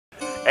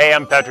Hey,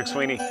 I'm Patrick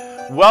Sweeney.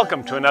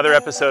 Welcome to another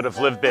episode of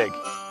Live Big.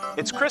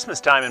 It's Christmas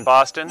time in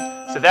Boston,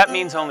 so that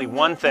means only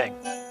one thing: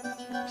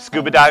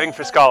 scuba diving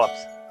for scallops.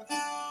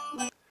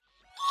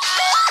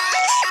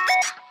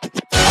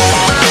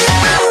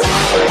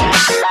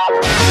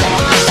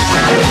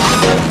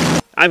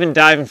 I've been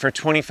diving for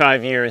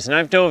 25 years and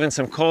I've dove in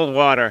some cold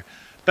water,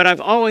 but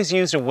I've always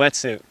used a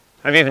wetsuit.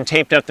 I've even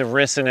taped up the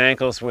wrists and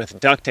ankles with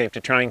duct tape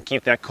to try and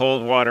keep that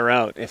cold water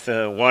out if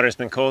the water's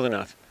been cold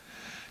enough.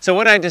 So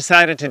what I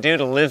decided to do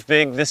to live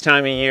big this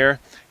time of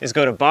year is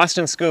go to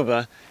Boston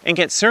Scuba and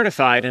get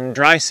certified in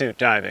dry suit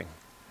diving.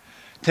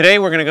 Today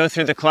we're going to go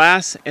through the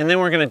class and then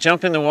we're going to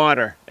jump in the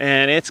water,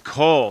 and it's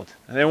cold.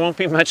 There won't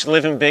be much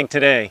living big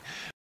today.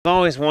 I've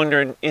always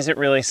wondered, is it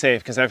really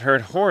safe? Because I've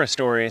heard horror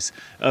stories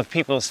of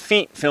people's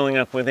feet filling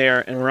up with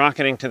air and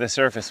rocketing to the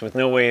surface with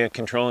no way of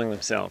controlling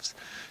themselves.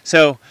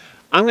 So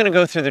I'm going to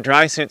go through the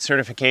dry suit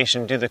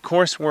certification, do the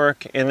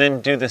coursework, and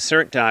then do the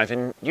cert dive,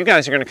 and you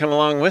guys are going to come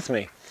along with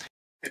me.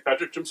 Hey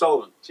Patrick, Jim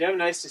Sullivan. Jim,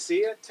 nice to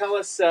see you. Tell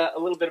us a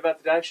little bit about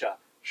the dive shop.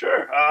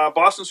 Sure.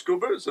 Boston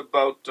Scuba is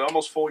about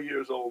almost 4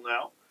 years old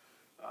now.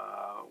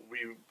 We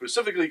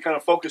specifically kind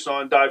of focus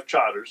on dive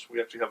charters. We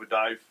actually have a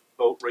dive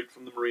boat right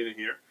from the marina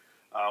here.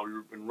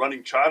 We've been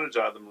running charters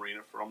out of the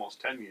marina for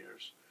almost 10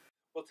 years.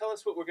 Well, tell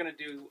us what we're going to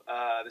do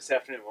this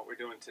afternoon, what we're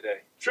doing today.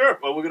 Sure.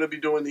 Well, we're going to be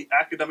doing the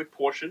academic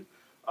portion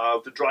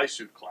of the dry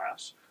suit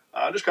class.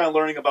 Just kind of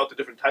learning about the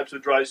different types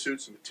of dry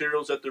suits, the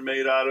materials that they're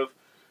made out of,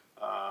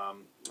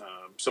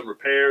 some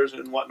repairs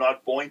and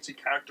whatnot, buoyancy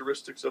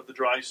characteristics of the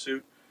dry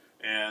suit,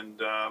 and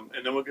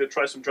then we're going to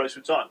try some dry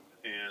suits on,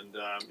 and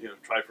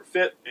try for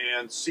fit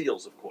and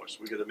seals. Of course,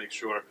 we got to make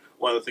sure.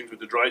 One of the things with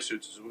the dry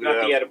suits is we're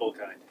not the edible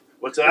kind.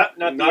 What's that?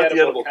 Not the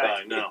edible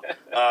kind. No.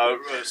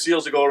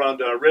 Seals that go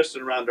around our wrists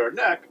and around our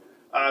neck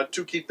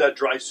to keep that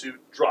dry suit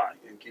dry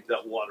and keep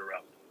that water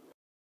out.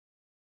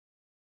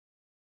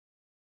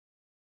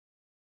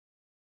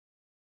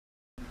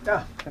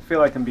 Yeah, I feel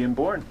like I'm being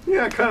born.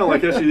 Yeah, kind of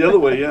like actually the other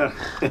way, yeah.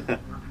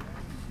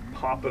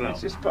 Popping out.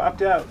 It's just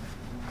popped out.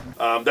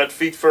 That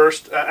feet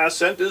first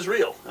ascent is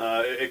real.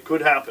 It could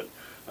happen.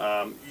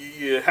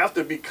 You have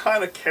to be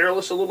kind of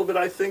careless a little bit,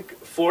 I think,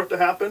 for it to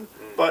happen.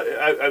 But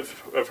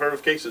I've heard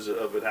of cases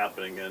of it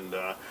happening,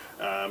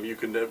 and you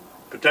can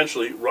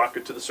potentially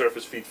rocket to the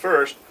surface feet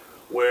first,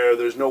 where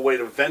there's no way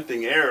of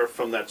venting air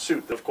from that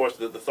suit. Of course,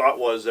 the thought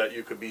was that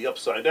you could be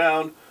upside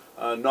down,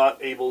 not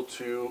able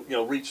to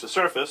reach the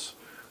surface.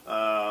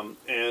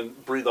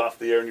 And breathe off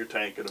the air in your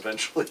tank and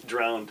eventually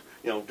drowned,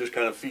 just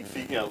kind of feet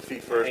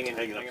first,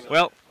 hanging up.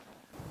 Well,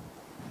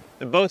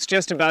 the boat's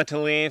just about to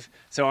leave,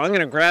 so I'm going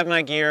to grab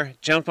my gear,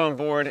 jump on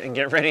board, and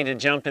get ready to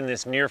jump in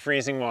this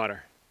near-freezing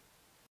water.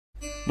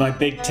 My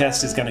big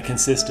test is going to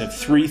consist of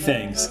 3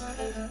 things: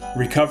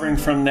 recovering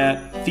from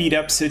that feet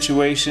up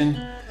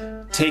situation,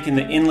 taking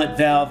the inlet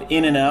valve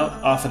in and out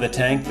off of the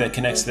tank that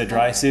connects to the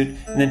dry suit,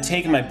 and then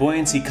taking my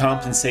buoyancy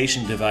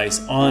compensation device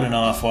on and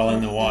off while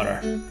in the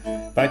water.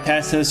 If I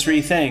pass those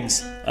 3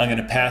 things, I'm going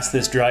to pass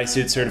this dry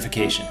suit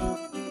certification.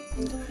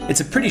 It's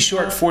a pretty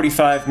short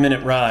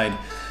 45-minute ride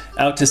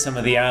out to some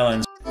of the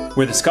islands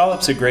where the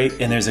scallops are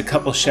great, and there's a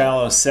couple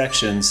shallow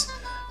sections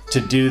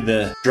to do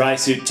the dry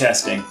suit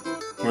testing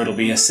where it'll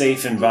be a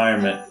safe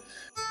environment.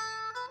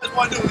 That's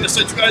why I'm going to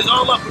set you guys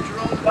all up with your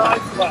own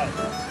dive flag.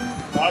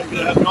 Alright,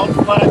 you're going to have your own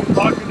flag and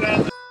rocket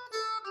down there.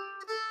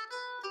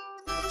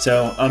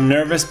 So I'm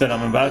nervous, but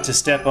I'm about to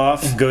step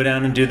off and go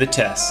down and do the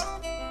test.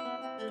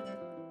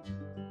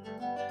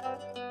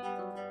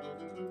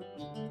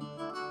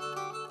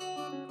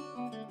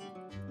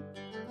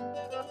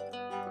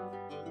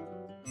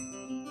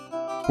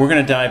 We're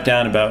going to dive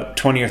down about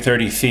 20 or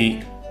 30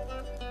 feet.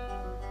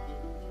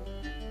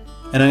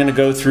 And I'm going to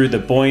go through the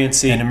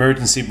buoyancy and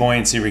emergency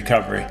buoyancy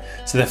recovery.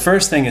 So the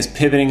first thing is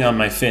pivoting on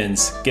my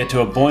fins. Get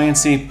to a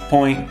buoyancy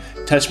point,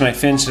 touch my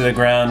fins to the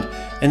ground,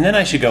 and then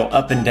I should go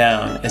up and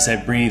down as I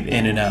breathe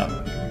in and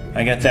out.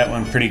 I got that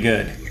one pretty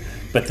good.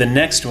 But the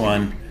next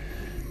one,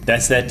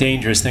 that's that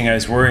dangerous thing I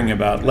was worrying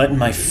about, letting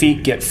my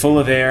feet get full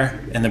of air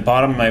and the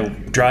bottom of my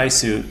dry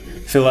suit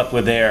fill up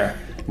with air.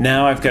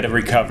 Now I've got to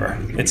recover.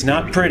 It's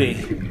not pretty,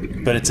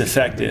 but it's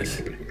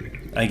effective.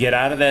 I get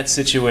out of that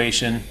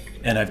situation,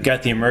 and I've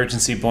got the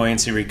emergency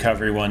buoyancy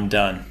recovery one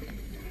done.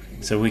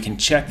 So we can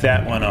check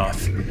that one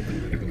off.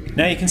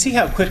 Now you can see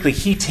how quickly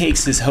he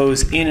takes his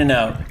hose in and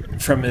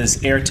out from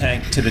his air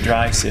tank to the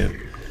dry suit.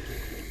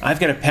 I've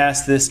got to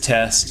pass this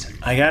test.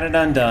 I got it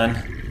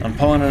undone. I'm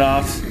pulling it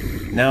off.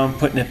 Now I'm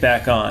putting it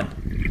back on.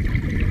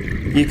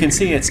 You can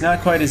see it's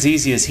not quite as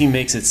easy as he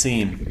makes it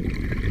seem.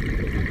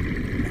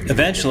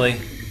 Eventually,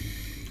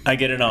 I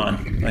get it on.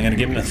 I'm going to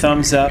give him a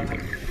thumbs up.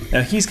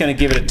 Now he's going to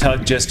give it a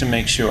tug just to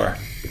make sure.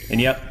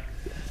 And yep,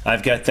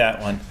 I've got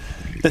that one.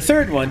 The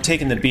third one,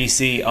 taking the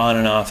BC on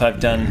and off, I've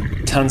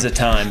done tons of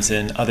times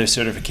in other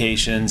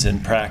certifications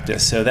and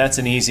practice, so that's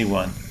an easy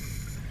one.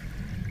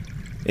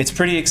 It's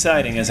pretty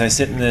exciting as I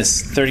sit in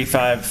this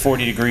 35,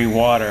 40 degree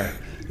water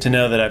to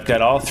know that I've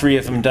got all 3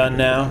 of them done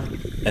now,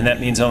 and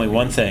that means only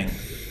one thing.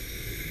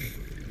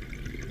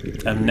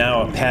 I'm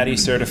now a PADI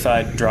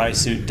certified dry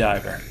suit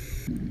diver.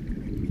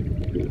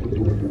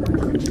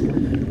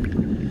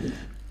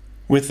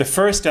 With the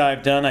first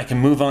dive done, I can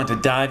move on to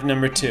dive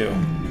number 2,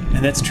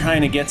 and that's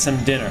trying to get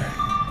some dinner.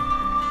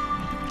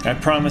 I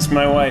promised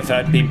my wife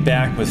I'd be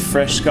back with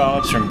fresh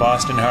scallops from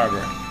Boston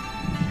Harbor.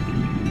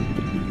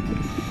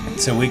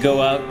 So we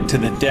go out to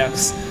the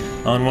depths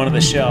on one of the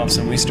shelves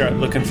and we start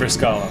looking for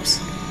scallops.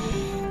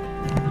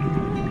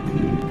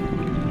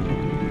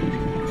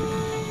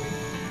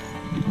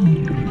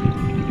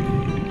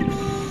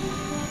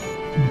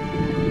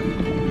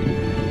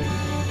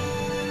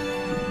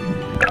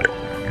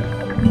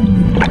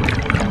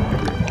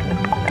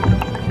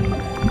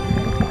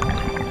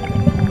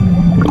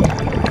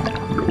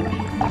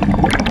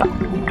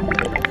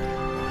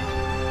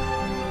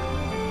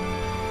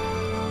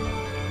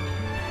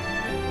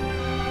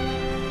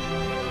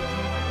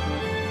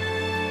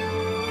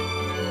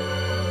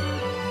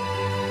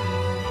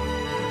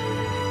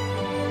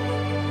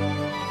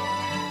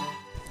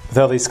 With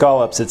all these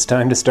scallops, it's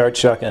time to start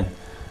shucking.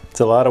 It's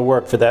a lot of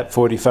work for that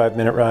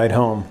 45-minute ride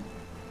home.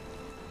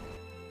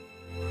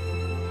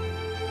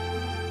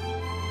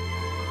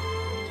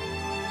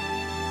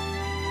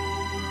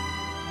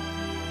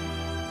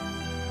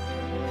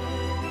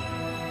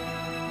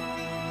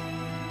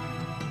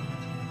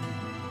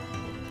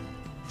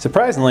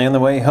 Surprisingly, on the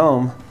way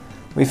home,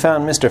 we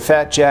found Mr.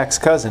 Fat Jack's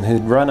cousin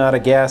who'd run out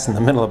of gas in the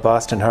middle of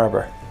Boston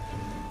Harbor.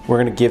 We're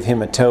going to give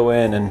him a tow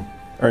in and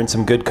earn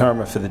some good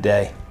karma for the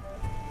day.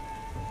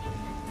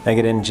 I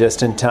get in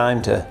just in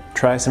time to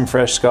try some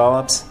fresh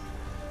scallops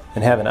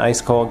and have an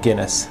ice-cold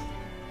Guinness.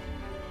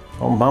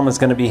 Oh, Mama's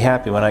going to be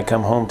happy when I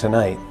come home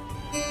tonight.